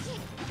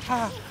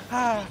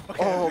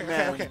 Okay, oh okay,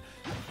 man. okay.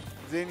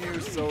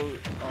 Zenyou's so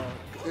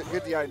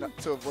good DI not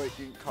to avoid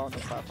getting caught on the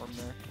platform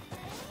there.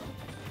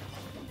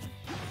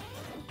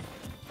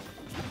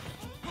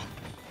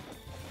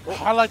 Oh,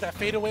 I like that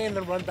fade away and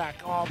then run back.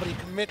 Oh, but he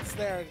commits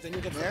there.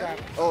 Zenyou gets the Yeah. grab.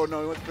 Oh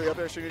no, he went to the up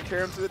there. Should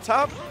carry him to the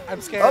top.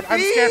 I'm scared. I'm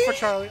Uppy! scared for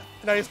Charlie.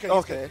 No, he's good. He's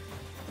Okay. good.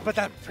 But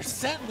that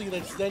percent lead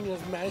that Zenyou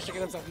has managed to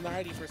get himself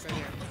 90%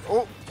 here.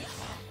 Oh,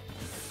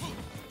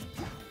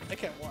 I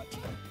can't watch.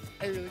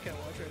 I really can't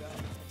watch right now.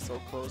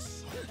 so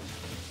close.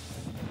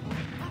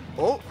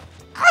 Oh,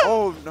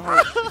 oh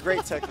no,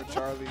 great tech for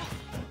Charlie.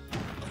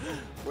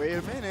 Wait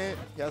a minute,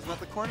 he has him at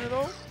the corner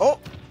though. Oh,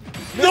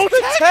 No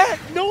the tech!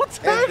 No and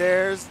tech!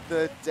 there's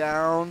the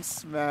down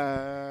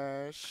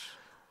smash.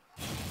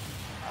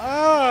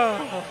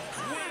 Oh.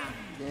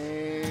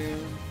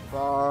 Game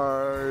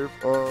 5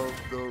 of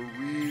the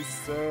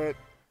reset.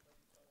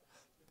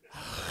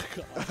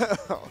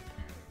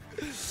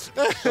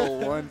 The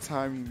one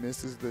time he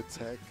misses the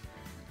tech.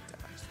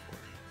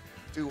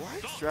 Dude, why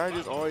is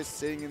Strategist always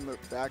sitting in the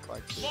back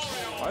like this?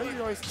 Why is he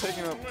always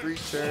taking up 3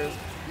 chairs?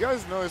 You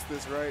guys notice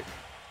this, right?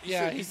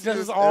 Yeah, Shit, he you does see this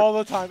this all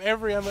the time.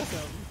 Every MSM.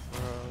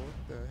 Bro,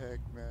 what the heck,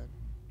 man?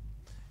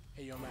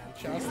 Hey, yo, man.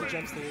 Shout out to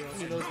Jump Studio.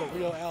 He knows the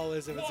real L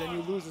is if it's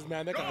Zenyou loses,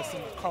 man. That guy's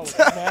send Carlos,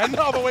 man,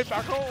 all the way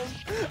back home.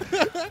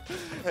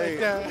 Hey,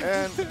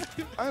 and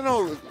I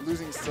know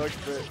losing sucks,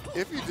 but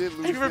if he did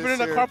lose Have you ever been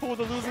in a here, carpool with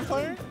a losing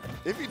player?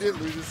 if he did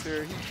lose this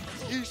here,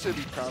 he should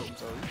be proud of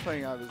himself. He's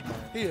playing out of his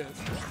mind. He is.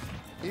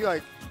 He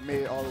like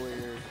made it all the way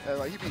here.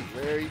 Like he beat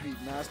Larry, he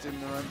beat Master in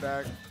the run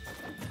back.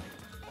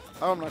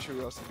 I'm not sure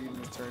who else he beat in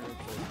this tournament,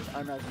 but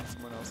I imagine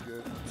someone else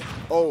good.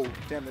 Oh,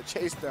 damn, the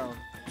chase down.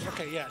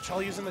 Okay, yeah.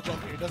 Charlie using the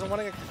jump here. He doesn't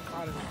want to get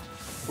caught in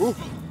it.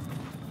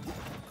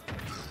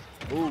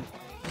 Ooh. Ooh.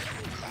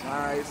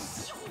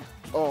 Nice.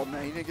 Oh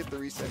man, he didn't get the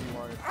reset he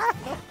wanted.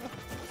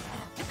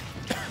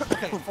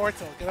 Okay,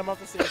 Forto, get him off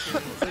the stage.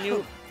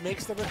 Zenyou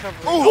makes the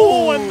recovery. Ooh.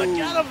 Oh, and the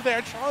get up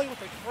there. Charlie with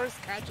the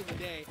first catch of the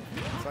day.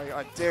 It's like,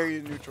 I dare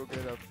you to neutral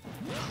get up.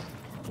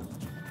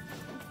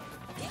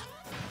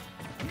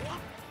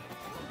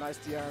 Nice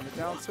DI on the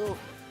down tilt.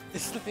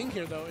 This is the thing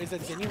here, though, is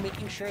that Zenyou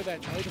making sure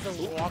that Charlie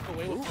doesn't walk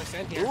away with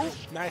percent here. Ooh.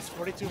 Nice,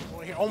 42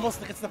 here.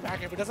 Almost gets the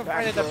back air, but doesn't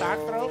Back find it the back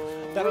throw.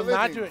 throw. That'll We're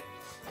not living. do it.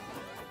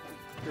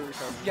 Here we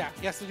come. Yeah,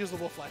 he has to use the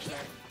wolf flash there.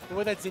 The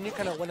way that Zenyou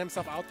kind of went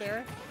himself out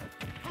there.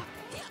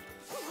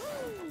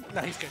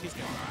 No, he's good, he's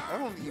good. I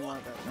don't think he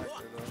wanted that back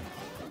there though.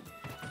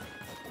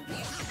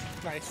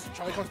 Nice.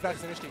 Charlie comes back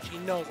to the stage. He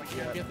knows, like, he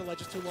can't be at the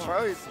ledges too long.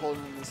 Charlie's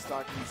holding this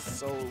stock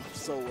so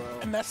well.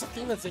 And that's the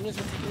thing that Zenyou's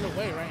been taking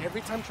away, right?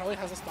 Every time Charlie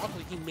has a stock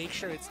lead, he makes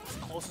sure it's as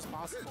close as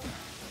possible.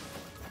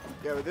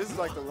 Yeah, but this is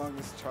like the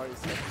longest Charlie's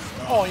had.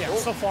 Oh, yeah,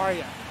 so far,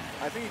 yeah.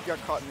 I think he got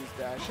caught in his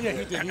dash. Yeah,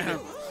 he did, he did.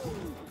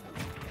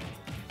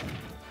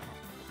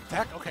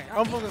 Tech? Okay,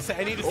 I'm going to say,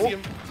 I need to see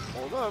him.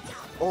 Hold up.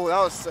 Oh, that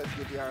was such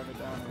good DI on the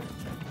down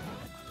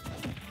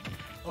air.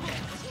 Okay.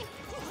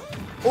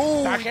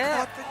 Oh, Back he air.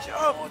 caught the jump.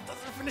 Oh,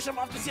 doesn't finish him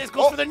off the CS.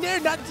 Goes for the nair,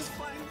 not just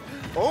flying.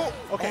 Oh,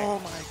 Okay. Oh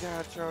my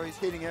God, Charlie's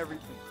hitting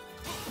everything.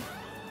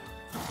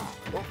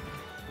 Oh,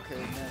 okay,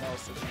 man, that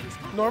was such a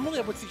risky. Normally,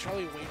 I would see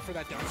Charlie wait for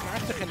that down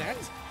smash to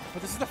connect,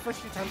 but this is the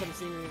first few times I'm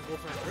seeing him go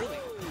for it early.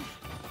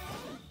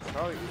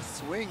 Charlie is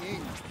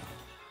swinging.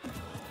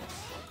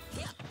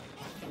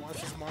 He wants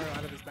this Mario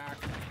out of his back.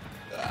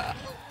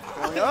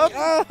 Going up.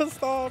 Oh,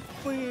 stop,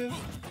 please.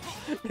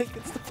 Make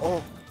it stop.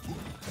 Oh.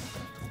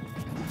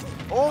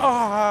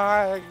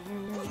 Oh,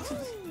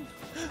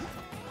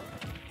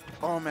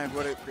 Oh man,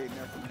 what a great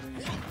net from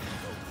Zenyou.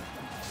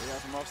 They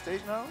have him off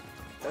stage now.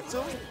 That's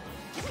it.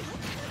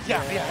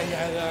 yeah,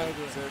 that'll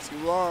do it. They're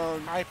too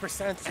long. High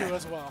percent too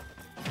as well.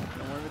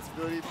 No more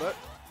invincibility, but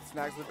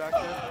snags the back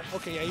there.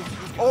 Okay, yeah, he's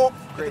good. Oh,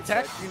 great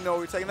attack. tech. You know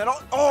we're taking that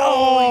off.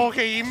 Oh,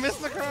 okay, he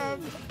missed the grab.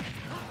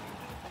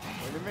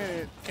 Wait a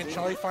minute. Can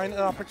Charlie find an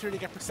opportunity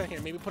to get percent here?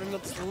 Maybe put in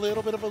a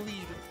little bit of a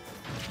lead.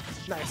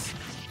 Nice.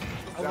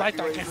 I like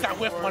that. what Gets he's that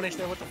looking whiff for. punish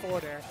there with the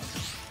forward air.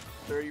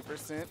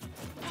 30%.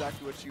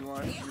 Exactly what you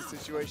want in this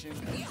situation.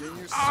 Continue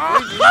swinging.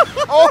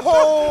 Ah!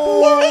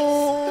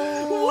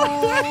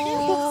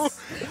 Oh!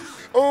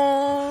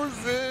 Oh,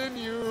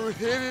 Zenyou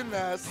hitting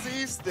that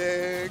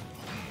C-stick.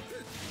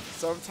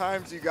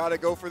 Sometimes you gotta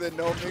go for the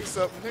no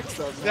mix-up, man.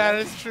 That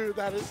is true.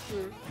 That is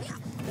true.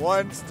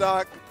 One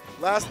stock,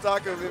 last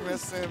stock of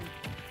MSM.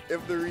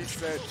 If the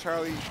reset,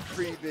 Charlie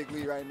pretty big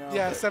lead right now.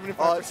 Yeah, but 75%.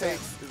 All it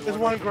takes is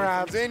one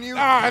grab. Zenyou.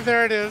 Ah,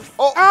 there it is.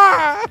 Oh,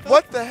 ah!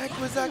 What the heck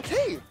was that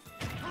cave?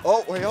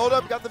 Oh, wait, hold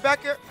up. Got the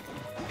back air.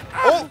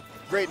 Oh,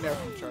 great nair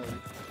from Charlie.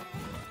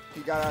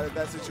 He got out of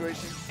that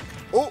situation.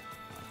 Oh,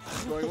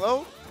 going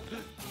low.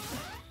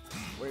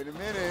 Wait a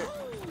minute.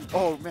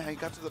 Oh, man, he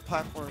got to the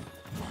platform.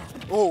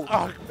 Oh,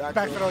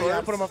 back throw.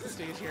 Yeah, put him off the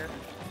stage here.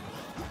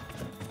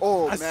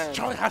 Oh, man.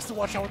 Charlie has to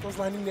watch out with those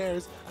landing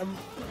nairs.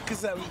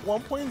 Because at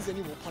one point,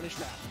 Zenyou will punish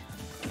that.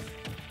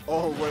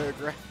 Oh, what a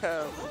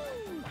grab.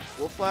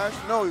 Wolf flash?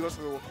 No, he goes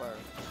for the wolf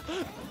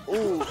flash.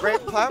 Oh, great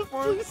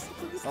platforms.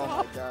 Oh,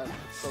 my God.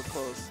 So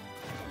close.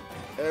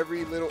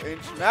 Every little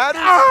inch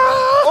matters.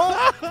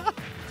 Oh!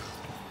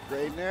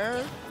 Great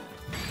nair.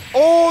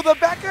 Oh, the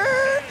back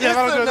air.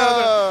 Yeah,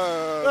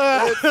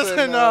 It's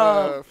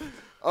enough.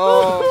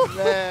 Oh,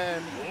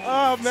 man.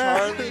 Oh,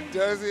 man. Charlie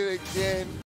does it again.